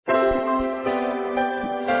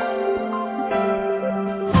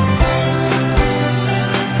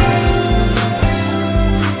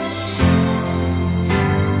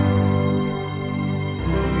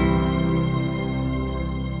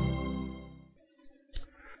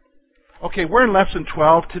Okay, we're in Lesson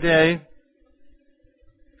 12 today.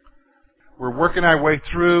 We're working our way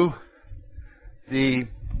through the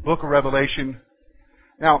book of Revelation.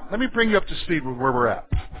 Now, let me bring you up to speed with where we're at.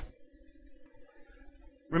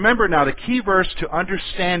 Remember now, the key verse to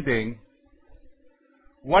understanding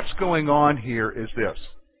what's going on here is this.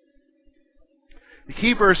 The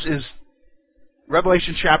key verse is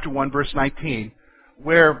Revelation chapter 1, verse 19,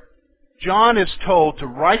 where John is told to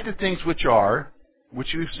write the things which are,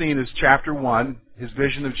 which you've seen is chapter 1, his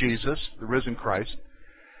vision of Jesus, the risen Christ,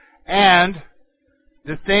 and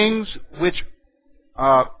the things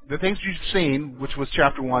you've seen, which was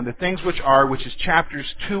chapter 1, the things which are, which is chapters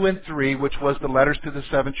 2 and 3, which was the letters to the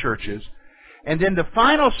 7 churches, and then the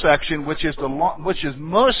final section, which is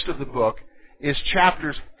most of the book, is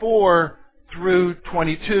chapters 4 through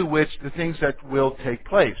 22, which the things that will take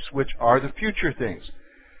place, which are the future things.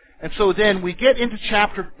 And so then we get into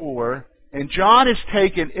chapter 4, and John is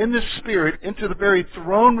taken in the Spirit into the very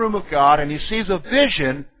throne room of God, and he sees a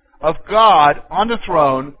vision of God on the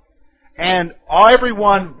throne, and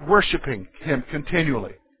everyone worshiping Him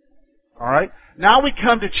continually. All right? Now we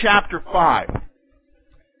come to chapter 5.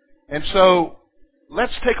 And so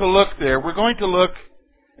let's take a look there. We're going to look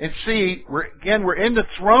and see, we're in the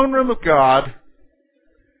throne room of God,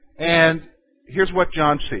 and here's what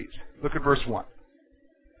John sees. Look at verse 1.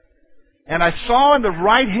 And I saw in the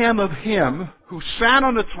right hand of Him who sat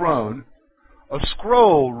on the throne a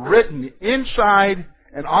scroll written inside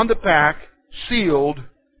and on the back, sealed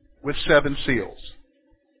with 7 seals.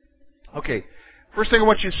 Okay, first thing I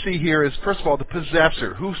want you to see here is, first of all, the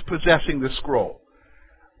possessor. Who's possessing the scroll?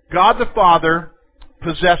 God the Father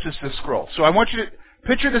possesses the scroll. So I want you to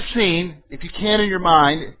picture the scene, if you can in your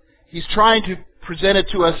mind. He's trying to present it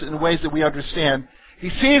to us in ways that we understand.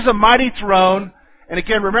 He sees a mighty throne, and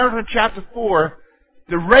again, remember from chapter 4,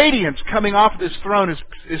 the radiance coming off of this throne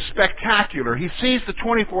is spectacular. He sees the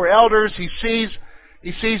 24 elders, he sees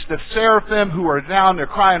the seraphim who are down there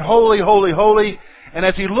crying, holy, holy, holy. And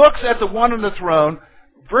as he looks at the one on the throne,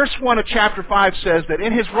 verse 1 of chapter 5 says that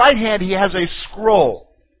in his right hand he has a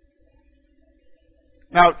scroll.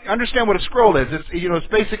 Now, understand what a scroll is. It's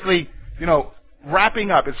basically, wrapping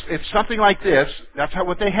up. It's something like this. That's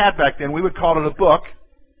what they had back then. We would call it a book.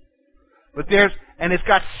 But it's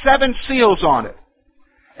got 7 seals on it.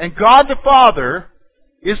 And God the Father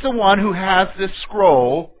is the one who has this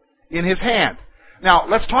scroll in His hand. Now,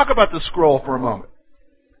 let's talk about the scroll for a moment.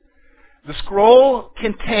 The scroll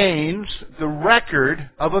contains the record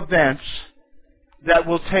of events that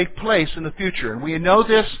will take place in the future. And we know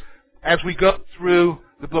this as we go through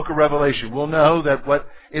the book of Revelation. We'll know that what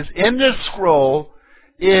is in this scroll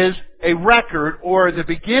is a record or the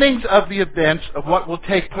beginnings of the events of what will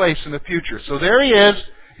take place in the future. So there he is.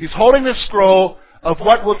 He's holding the scroll of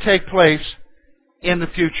what will take place in the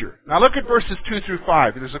future. Now look at verses 2 through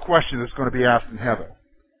 5. There's a question that's going to be asked in heaven.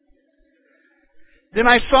 Then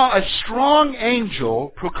I saw a strong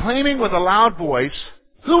angel proclaiming with a loud voice,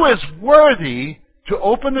 "Who is worthy to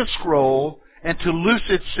open the scroll and to loose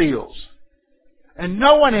its seals?" And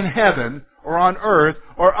no one in heaven or on earth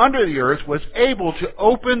or under the earth was able to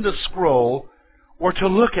open the scroll or to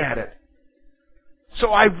look at it.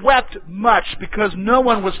 So I wept much because no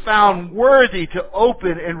one was found worthy to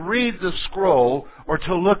open and read the scroll or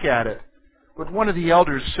to look at it. But one of the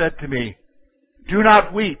elders said to me, "Do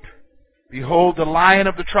not weep. Behold, the Lion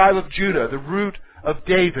of the tribe of Judah, the Root of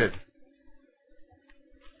David,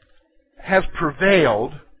 has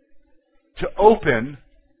prevailed to open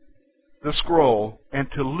the scroll and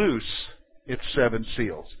to loose its 7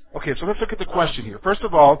 seals." Okay, so let's look at the question here. First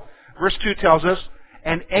of all, verse 2 tells us,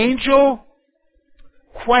 an angel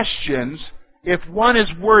questions if one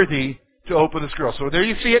is worthy to open the scroll. So there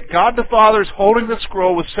you see it. God the Father is holding the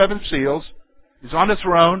scroll with 7 seals. He's on the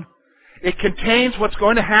throne. It contains what's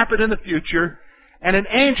going to happen in the future. And an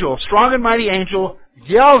angel, a strong and mighty angel,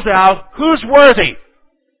 yells out, "Who's worthy?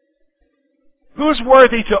 Who's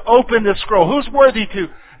worthy to open the scroll? Who's worthy to..."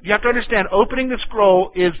 You have to understand, opening the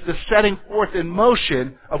scroll is the setting forth in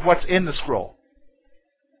motion of what's in the scroll.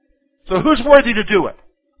 So who's worthy to do it?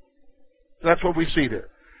 So that's what we see there.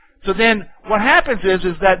 So then what happens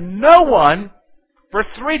is that no one, verse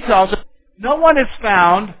 3 tells us, no one is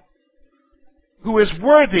found who is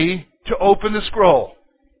worthy to open the scroll.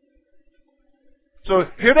 So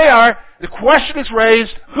here they are. The question is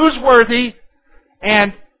raised, who's worthy?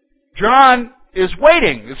 And John is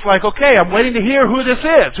waiting. It's like, okay, I'm waiting to hear who this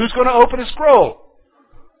is. Who's going to open the scroll?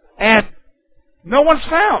 And no one's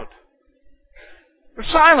found. There's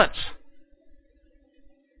silence.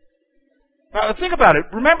 Now think about it.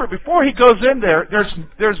 Remember, before he goes in there,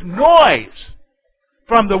 there's noise.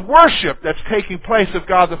 from the worship that's taking place of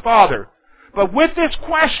God the Father. But with this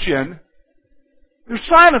question, there's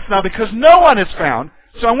silence now because no one is found.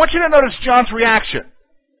 So I want you to notice John's reaction.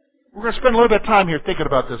 We're going to spend a little bit of time here thinking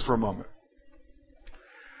about this for a moment.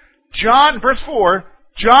 Verse 4,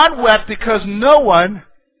 John wept because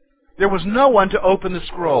there was no one to open the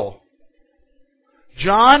scroll.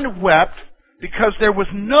 John wept because there was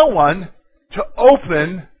no one to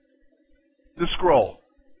open the scroll.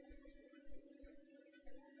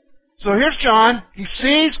 So here's John. He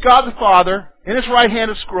sees God the Father in his right hand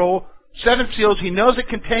a scroll, 7 seals. He knows it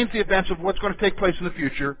contains the events of what's going to take place in the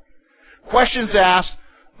future. Questions asked.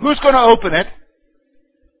 Who's going to open it?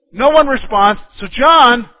 No one responds. So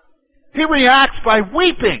John, he reacts by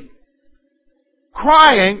weeping,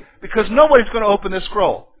 crying, because nobody's going to open this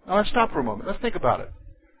scroll. Now let's stop for a moment. Let's think about it.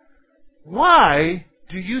 Why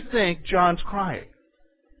do you think John's crying?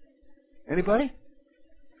 Anybody?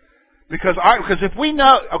 Because if we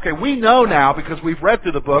know, we know now because we've read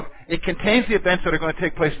through the book, it contains the events that are going to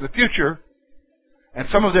take place in the future, and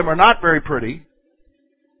some of them are not very pretty.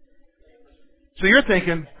 So you're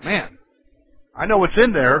thinking, man, I know what's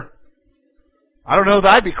in there. I don't know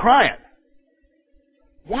that I'd be crying.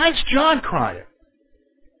 Why is John crying?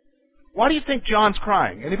 Why do you think John's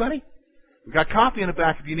crying? Anybody? We've got coffee in the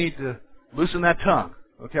back if you need to loosen that tongue,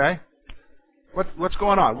 okay? What's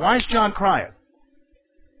going on? Why is John crying?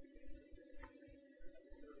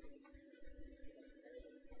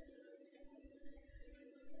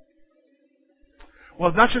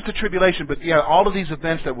 Well, not just the tribulation, but all of these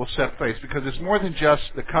events that will set place, because it's more than just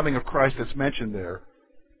the coming of Christ that's mentioned there,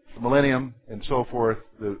 the millennium and so forth,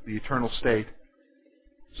 the eternal state.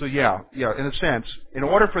 So in a sense, in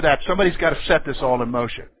order for that, somebody's got to set this all in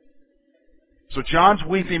motion. So John's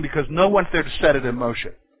weeping because no one's there to set it in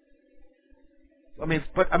motion.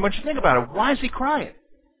 But I want you to think about it. Why is he crying?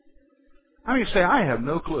 How many say, I have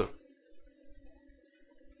no clue?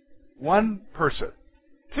 One person.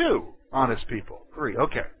 2 honest people. 3.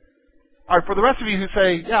 Okay. All right, for the rest of you who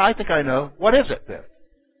say, yeah, I think I know, what is it then?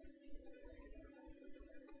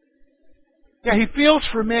 Yeah, he feels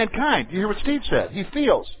for mankind. Do you hear what Steve said? He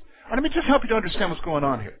feels. Let me just help you to understand what's going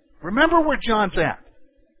on here. Remember where John's at.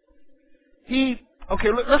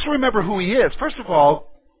 Let's remember who he is. First of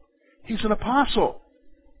all, he's an apostle.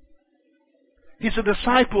 He's a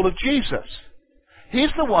disciple of Jesus. He's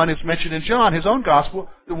the one who's mentioned in John, his own gospel,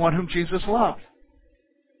 the one whom Jesus loved.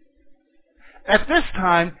 At this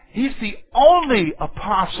time, he's the only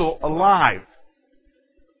apostle alive.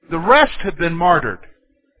 The rest have been martyred.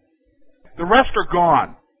 The rest are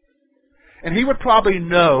gone. And he would probably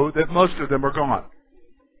know that most of them are gone.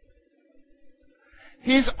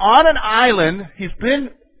 He's on an island. He's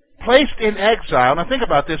been placed in exile. Now think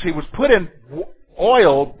about this. He was put in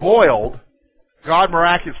oil, boiled. God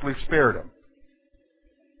miraculously spared him.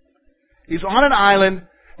 He's on an island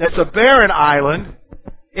that's a barren island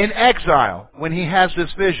in exile when he has this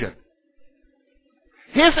vision.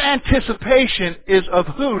 His anticipation is of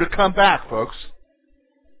who to come back, folks?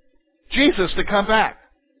 Jesus to come back.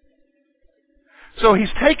 So he's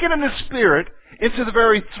taken in the Spirit into the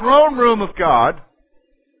very throne room of God,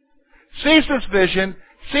 sees this vision,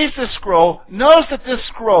 sees this scroll, knows that this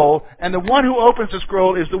scroll, and the one who opens the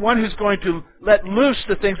scroll is the one who's going to let loose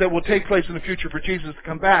the things that will take place in the future for Jesus to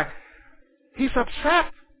come back. He's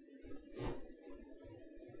upset.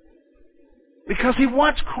 Because he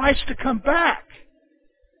wants Christ to come back.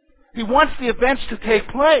 He wants the events to take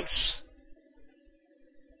place.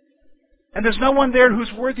 And there's no one there who's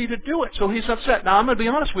worthy to do it, so he's upset. Now, I'm going to be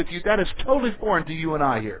honest with you, that is totally foreign to you and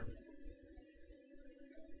I here.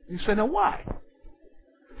 You say, now why?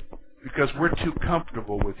 Because we're too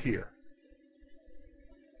comfortable with here.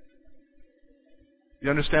 You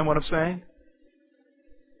understand what I'm saying?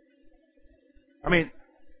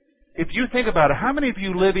 If you think about it, how many of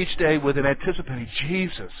you live each day with an anticipating,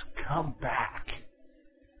 Jesus, come back?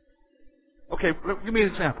 Okay, give me an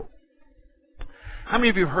example. How many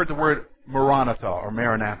of you have heard the word Maranatha or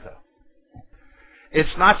Maranatha? It's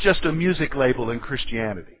not just a music label in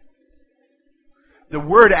Christianity. The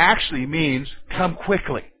word actually means come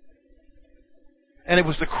quickly. And it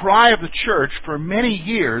was the cry of the church for many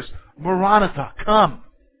years, Maranatha, come.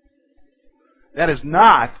 That is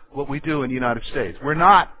not what we do in the United States. We're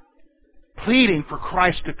not pleading for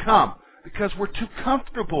Christ to come because we're too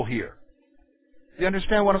comfortable here. Do you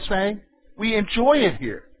understand what I'm saying? We enjoy it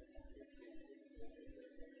here.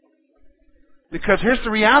 Because here's the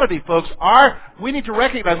reality, folks. We need to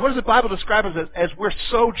recognize, what does the Bible describe us as? We're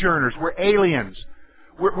sojourners. We're aliens.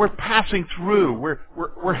 We're passing through.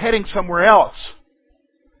 We're heading somewhere else.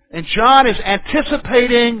 And John is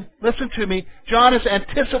anticipating, listen to me, John is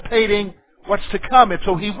anticipating what's to come, and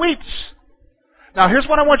so he weeps. Now, here's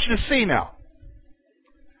what I want you to see now.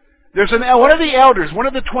 One of the elders, one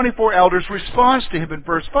of the 24 elders, responds to him in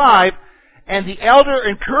verse 5, and the elder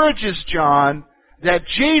encourages John that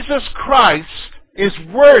Jesus Christ is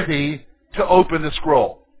worthy to open the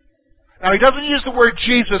scroll. Now, he doesn't use the word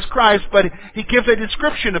Jesus Christ, but he gives a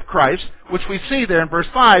description of Christ, which we see there in verse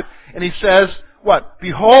 5, and he says, what?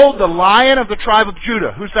 Behold, the Lion of the tribe of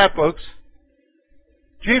Judah. Who's that, folks?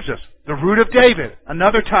 Jesus, the root of David,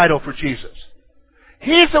 another title for Jesus.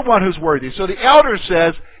 He's the one who's worthy. So the elder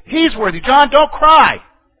says, he's worthy. John, don't cry.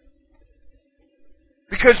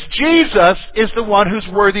 Because Jesus is the one who's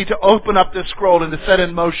worthy to open up this scroll and to set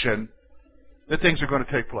in motion that things are going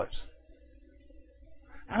to take place.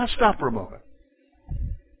 Now let's stop for a moment.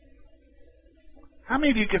 How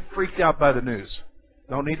many of you get freaked out by the news?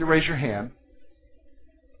 Don't need to raise your hand.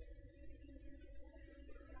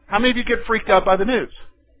 How many of you get freaked out by the news?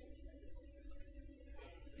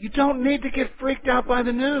 You don't need to get freaked out by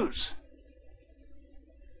the news.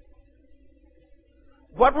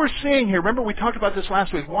 What we're seeing here, remember we talked about this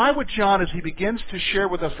last week, why would John, as he begins to share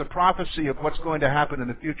with us the prophecy of what's going to happen in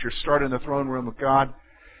the future, start in the throne room of God,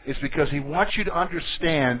 is because he wants you to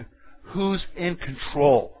understand who's in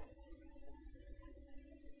control.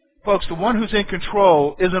 Folks, the one who's in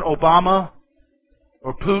control isn't Obama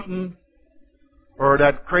or Putin or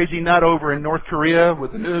that crazy nut over in North Korea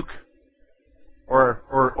with the nuke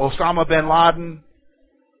or Osama bin Laden.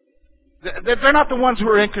 They're not the ones who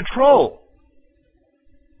are in control.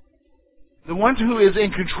 The one who is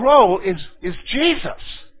in control is Jesus.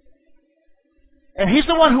 And he's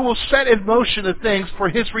the one who will set in motion the things for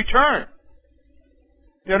his return.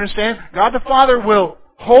 You understand? God the Father will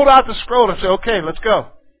hold out the scroll and say, okay, let's go.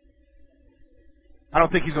 I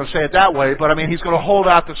don't think he's going to say it that way, but I mean, he's going to hold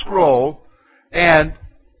out the scroll, and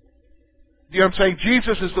you know what I'm saying?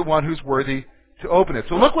 Jesus is the one who's worthy to open it.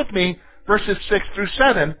 So look with me, verses 6 through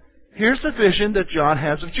 7. Here's the vision that John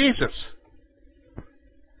has of Jesus.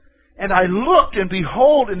 And I looked, and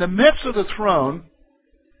behold, in the midst of the throne,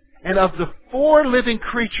 and of the 4 living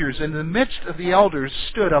creatures in the midst of the elders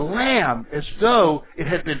stood a lamb as though it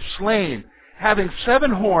had been slain, having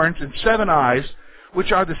 7 horns and 7 eyes,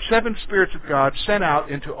 which are the 7 spirits of God sent out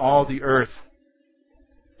into all the earth.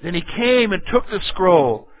 Then he came and took the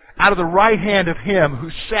scroll out of the right hand of him who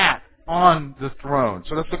sat on the throne.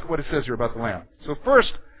 So let's look at what it says here about the lamb. So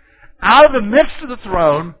first, out of the midst of the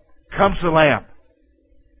throne comes the lamb.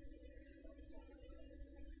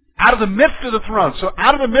 Out of the midst of the throne. So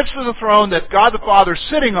out of the midst of the throne that God the Father is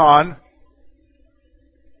sitting on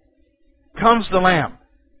comes the lamb.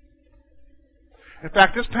 In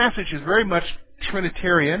fact, this passage is very much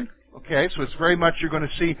Trinitarian. Okay, so it's very much you're going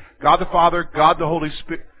to see God the Father, God the Holy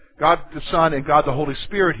Spirit, God the Son, and God the Holy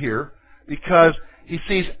Spirit here, because he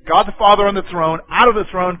sees God the Father on the throne. Out of the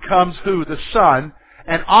throne comes who? The Son.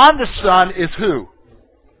 And on the Son is who?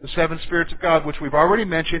 The 7 spirits of God, which we've already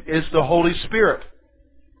mentioned is the Holy Spirit.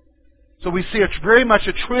 So we see it's very much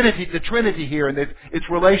the Trinity here, and its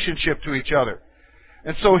relationship to each other.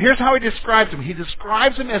 And so here's how he describes him. He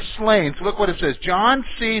describes him as slain. So look what it says. John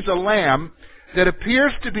sees a lamb that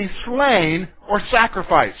appears to be slain or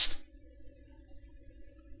sacrificed.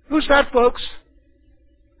 Who's that, folks?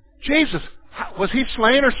 Jesus. Was he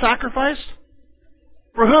slain or sacrificed?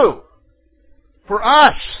 For who? For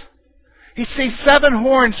us. He sees 7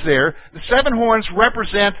 horns there. The 7 horns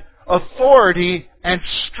represent authority and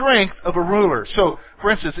strength of a ruler. So,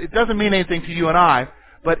 for instance, it doesn't mean anything to you and I,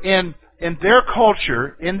 but in their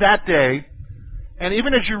culture, in that day, and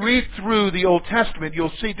even as you read through the Old Testament,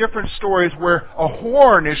 you'll see different stories where a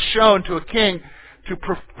horn is shown to a king to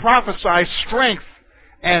prophesy strength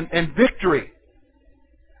and victory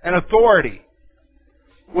and authority.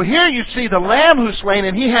 Well, here you see the lamb who's slain,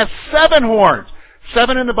 and he has 7 horns.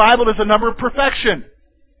 7 in the Bible is a number of perfection.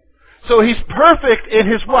 So he's perfect in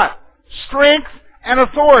his what? Strength and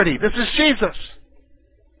authority. This is Jesus.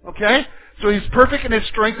 Okay? So he's perfect in his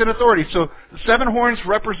strength and authority. So the 7 horns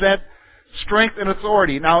represent strength and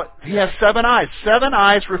authority. Now, he has 7 eyes. 7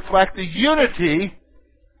 eyes reflect the unity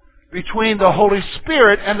between the Holy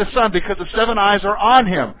Spirit and the Son, because the 7 eyes are on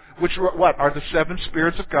him, which what? Are the 7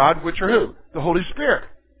 spirits of God, which are who? The Holy Spirit.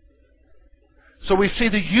 So we see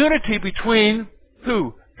the unity between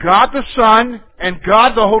who? God the Son and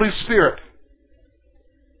God the Holy Spirit.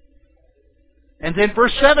 And then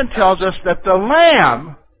verse 7 tells us that the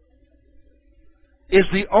Lamb is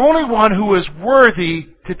the only one who is worthy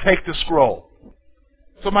to take the scroll.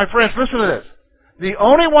 So my friends, listen to this. The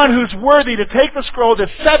only one who's worthy to take the scroll to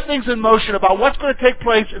set things in motion about what's going to take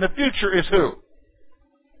place in the future is who?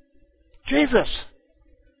 Jesus.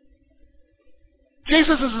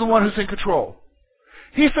 Jesus is the one who's in control.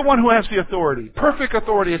 He's the one who has the authority, perfect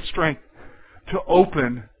authority and strength, to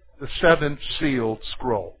open the seven-sealed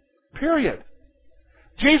scroll. Period.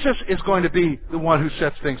 Jesus is going to be the one who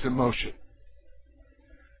sets things in motion.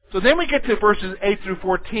 So then we get to verses 8 through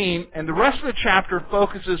 14, and the rest of the chapter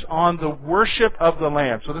focuses on the worship of the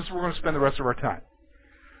Lamb. So this is where we're going to spend the rest of our time.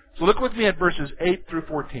 So look with me at verses 8 through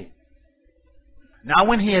 14. Now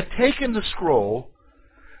when he had taken the scroll,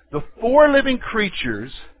 the 4 living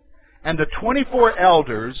creatures and the 24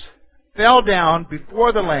 elders fell down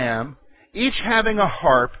before the Lamb, each having a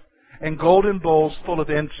harp and golden bowls full of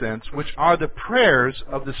incense, which are the prayers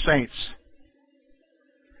of the saints.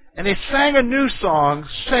 And they sang a new song,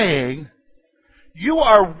 saying, "You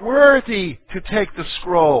are worthy to take the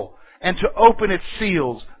scroll and to open its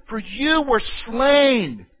seals, for you were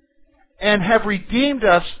slain and have redeemed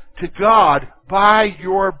us to God by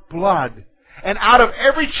your blood, and out of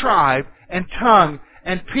every tribe and tongue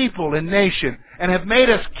and people and nation, and have made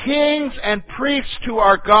us kings and priests to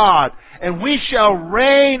our God, and we shall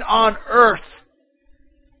reign on earth."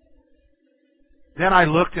 Then I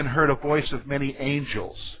looked and heard a voice of many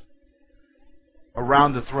angels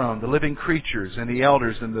around the throne, the living creatures and the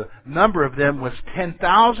elders, and the number of them was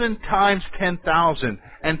 10,000 times 10,000,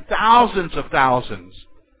 and thousands of thousands,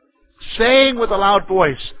 saying with a loud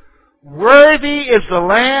voice, "Worthy is the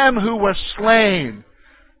Lamb who was slain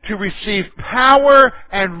to receive power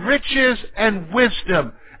and riches and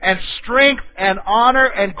wisdom and strength and honor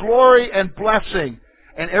and glory and blessing."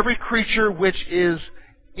 And every creature which is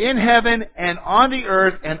in heaven and on the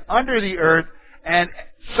earth and under the earth, and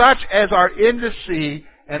such as are in the sea,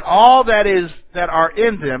 and all that are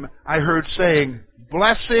in them, I heard saying,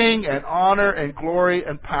 "Blessing and honor and glory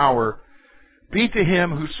and power be to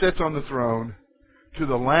him who sits on the throne, to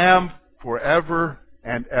the Lamb forever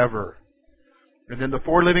and ever." And then the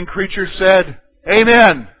 4 living creatures said,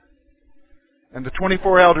 "Amen." And the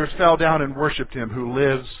 24 elders fell down and worshipped him who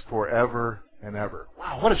lives forever and ever.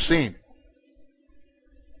 Wow, what a scene.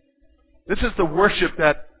 This is the worship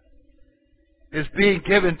that is being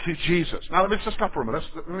given to Jesus. Now, let's just stop for a minute.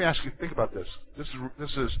 Let me ask you, think about this.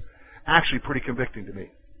 This is actually pretty convicting to me.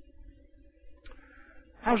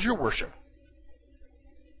 How's your worship?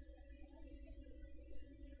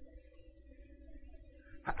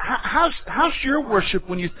 How's your worship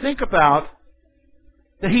when you think about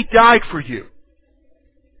that He died for you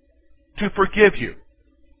to forgive you?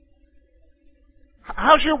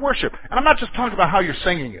 How's your worship? And I'm not just talking about how you're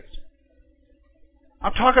singing it.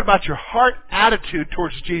 I'm talking about your heart attitude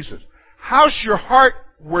towards Jesus. How's your heart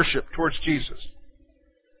worship towards Jesus?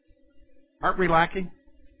 Aren't we lacking?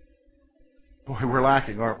 Boy, we're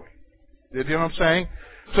lacking, aren't we? You know what I'm saying?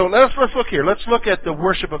 So let's look here. Let's look at the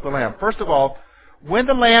worship of the Lamb. First of all, when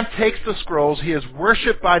the Lamb takes the scrolls, He is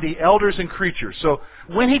worshipped by the elders and creatures. So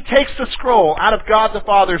when He takes the scroll out of God the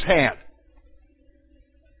Father's hand,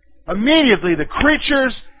 immediately the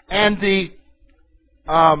creatures and the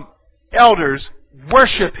elders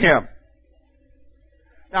worship Him.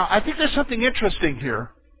 Now, I think there's something interesting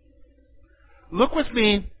here. Look with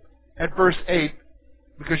me at verse 8,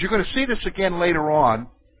 because you're going to see this again later on.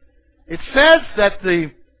 It says that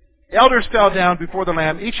the elders fell down before the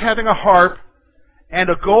Lamb, each having a harp and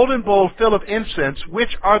a golden bowl full of incense,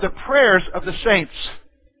 which are the prayers of the saints.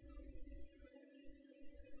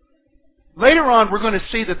 Later on, we're going to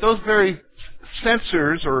see that those very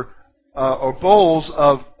censers or bowls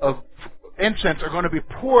of incense are going to be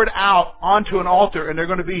poured out onto an altar, and they're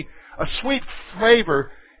going to be a sweet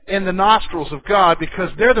flavor in the nostrils of God, because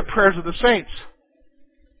they're the prayers of the saints.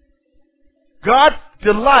 God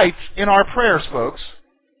delights in our prayers, folks.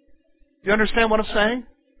 Do you understand what I'm saying?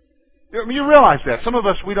 I mean, you realize that. Some of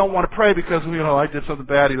us, we don't want to pray because, I did something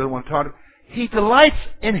bad. He doesn't want to talk to me. He delights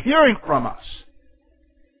in hearing from us.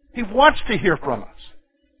 He wants to hear from us.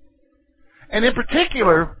 And in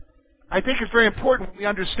particular, I think it's very important we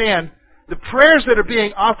understand the prayers that are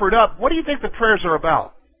being offered up. What do you think the prayers are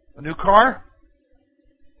about? A new car?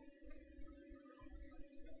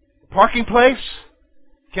 A parking place?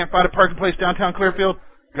 Can't find a parking place downtown Clearfield?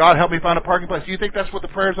 God, help me find a parking place. Do you think that's what the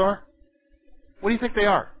prayers are? What do you think they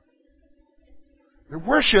are? They're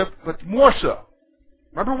worship, but more so.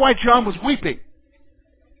 Remember why John was weeping?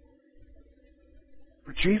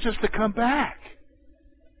 For Jesus to come back.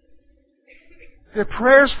 They're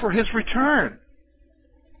prayers for His return.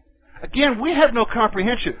 Again, we have no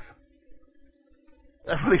comprehension.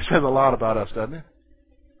 That really says a lot about us, doesn't it?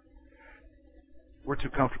 We're too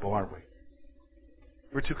comfortable, aren't we?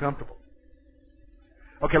 We're too comfortable.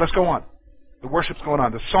 Okay, let's go on. The worship's going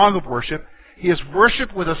on. The song of worship. He is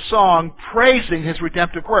worshipped with a song praising His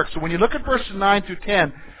redemptive work. So when you look at verses 9 through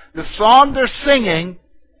 10, the song they're singing,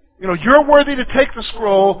 you're worthy to take the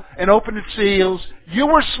scroll and open its seals. You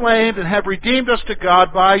were slain and have redeemed us to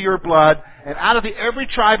God by your blood, and out of every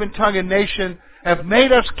tribe and tongue and nation have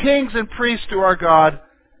made us kings and priests to our God,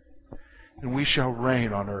 and we shall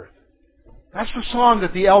reign on earth. That's the song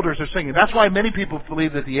that the elders are singing. That's why many people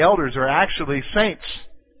believe that the elders are actually saints.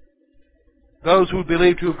 Those who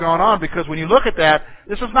believe to have gone on, because when you look at that,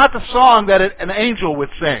 this is not the song that an angel would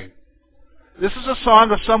sing. This is a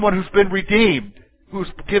song of someone who's been redeemed, who's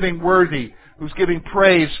giving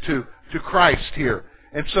praise to Christ here.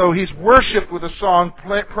 And so he's worshipped with a song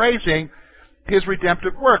praising his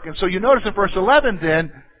redemptive work. And so you notice in verse 11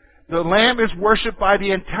 then, the Lamb is worshipped by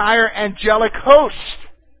the entire angelic host.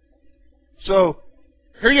 So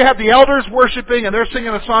here you have the elders worshiping, and they're singing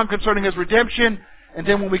a song concerning his redemption. And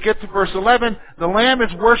then when we get to verse 11, the Lamb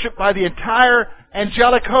is worshipped by the entire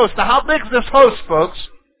angelic host. Now how big is this host, folks?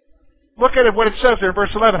 Look at what it says there in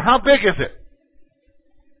verse 11. How big is it?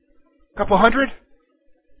 A couple hundred?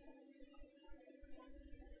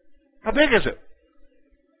 How big is it?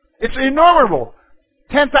 It's innumerable.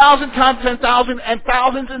 10,000 times 10,000 and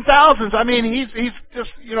thousands and thousands. I mean, he's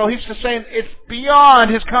just saying it's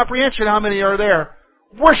beyond his comprehension how many are there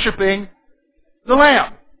worshiping the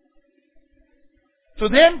Lamb. So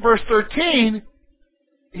then, verse 13,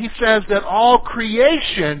 he says that all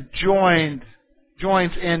creation joins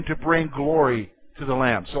in to bring glory to the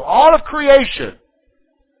Lamb. So all of creation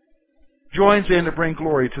joins in to bring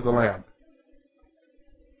glory to the Lamb.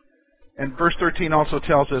 And verse 13 also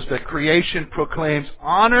tells us that creation proclaims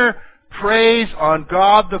honor, praise on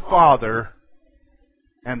God the Father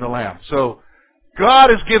and the Lamb. So God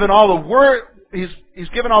has given all the He's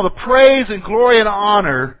given all the praise and glory and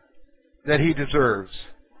honor that He deserves.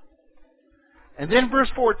 And then verse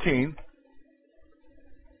 14,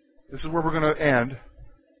 this is where we're going to end.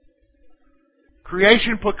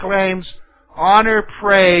 Creation proclaims honor,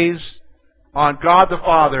 praise on God the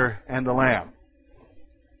Father and the Lamb.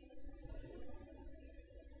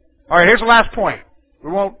 All right, here's the last point.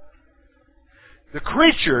 The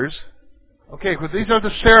creatures, because these are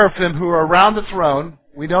the seraphim who are around the throne.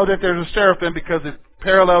 We know that there's a seraphim because it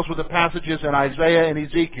parallels with the passages in Isaiah and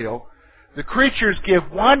Ezekiel. The creatures give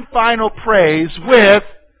one final praise with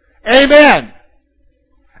Amen.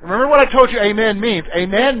 Remember what I told you Amen means.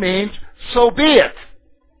 Amen means, so be it.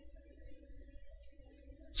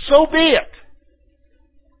 So be it.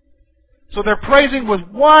 So they're praising with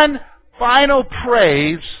one final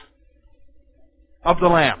praise of the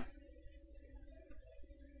Lamb.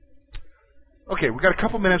 Okay, we've got a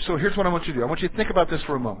couple minutes, so here's what I want you to do. I want you to think about this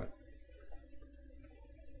for a moment.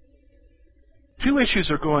 Two issues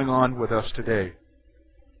are going on with us today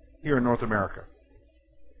here in North America.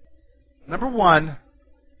 Number one,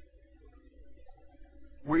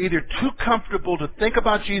 we're either too comfortable to think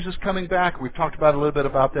about Jesus coming back. We've talked about a little bit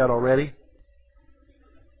about that already.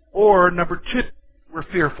 Or number two, we're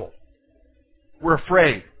fearful. We're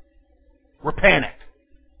afraid. We're panicked.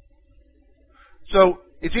 So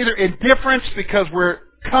it's either indifference because we're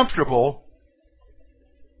comfortable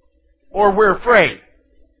or we're afraid.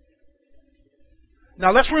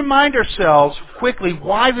 Now let's remind ourselves quickly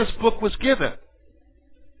why this book was given.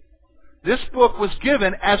 This book was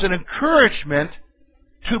given as an encouragement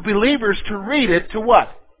to believers to read it to what?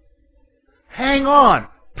 Hang on,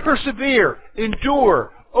 persevere,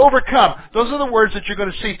 endure, overcome. Those are the words that you're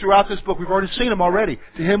going to see throughout this book. We've already seen them already.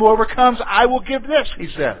 To him who overcomes, I will give this, he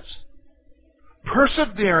says.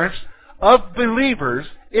 Perseverance of believers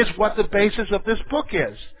is what the basis of this book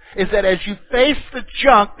is. Is that as you face the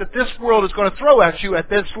junk that this world is going to throw at you, that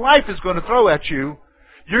this life is going to throw at you,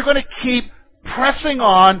 you're going to keep pressing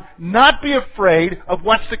on, not be afraid of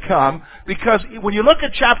what's to come, because when you look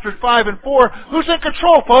at chapters 5 and 4, who's in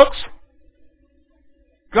control, folks?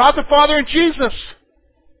 God the Father and Jesus.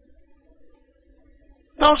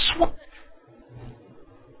 Don't sweat it.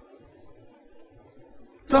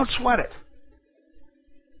 Don't sweat it.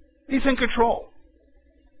 He's in control.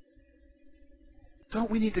 Don't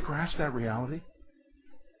we need to grasp that reality?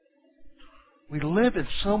 We live in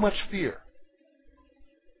so much fear.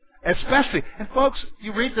 Especially, and folks,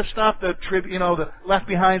 you read the stuff, the Left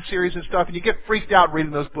Behind series and stuff, and you get freaked out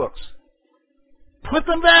reading those books. Put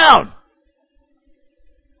them down.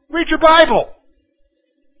 Read your Bible.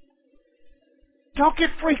 Don't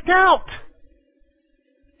get freaked out.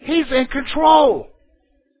 He's in control.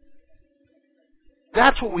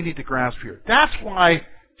 That's what we need to grasp here. That's why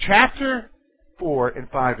chapter 4 and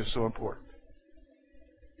 5 is so important.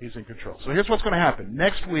 He's in control. So here's what's going to happen.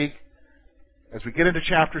 Next week, as we get into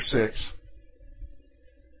chapter 6,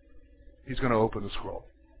 he's going to open the scroll.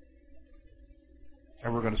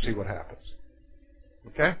 And we're going to see what happens.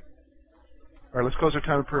 Okay? All right, let's close our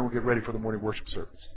time of prayer and we'll get ready for the morning worship service.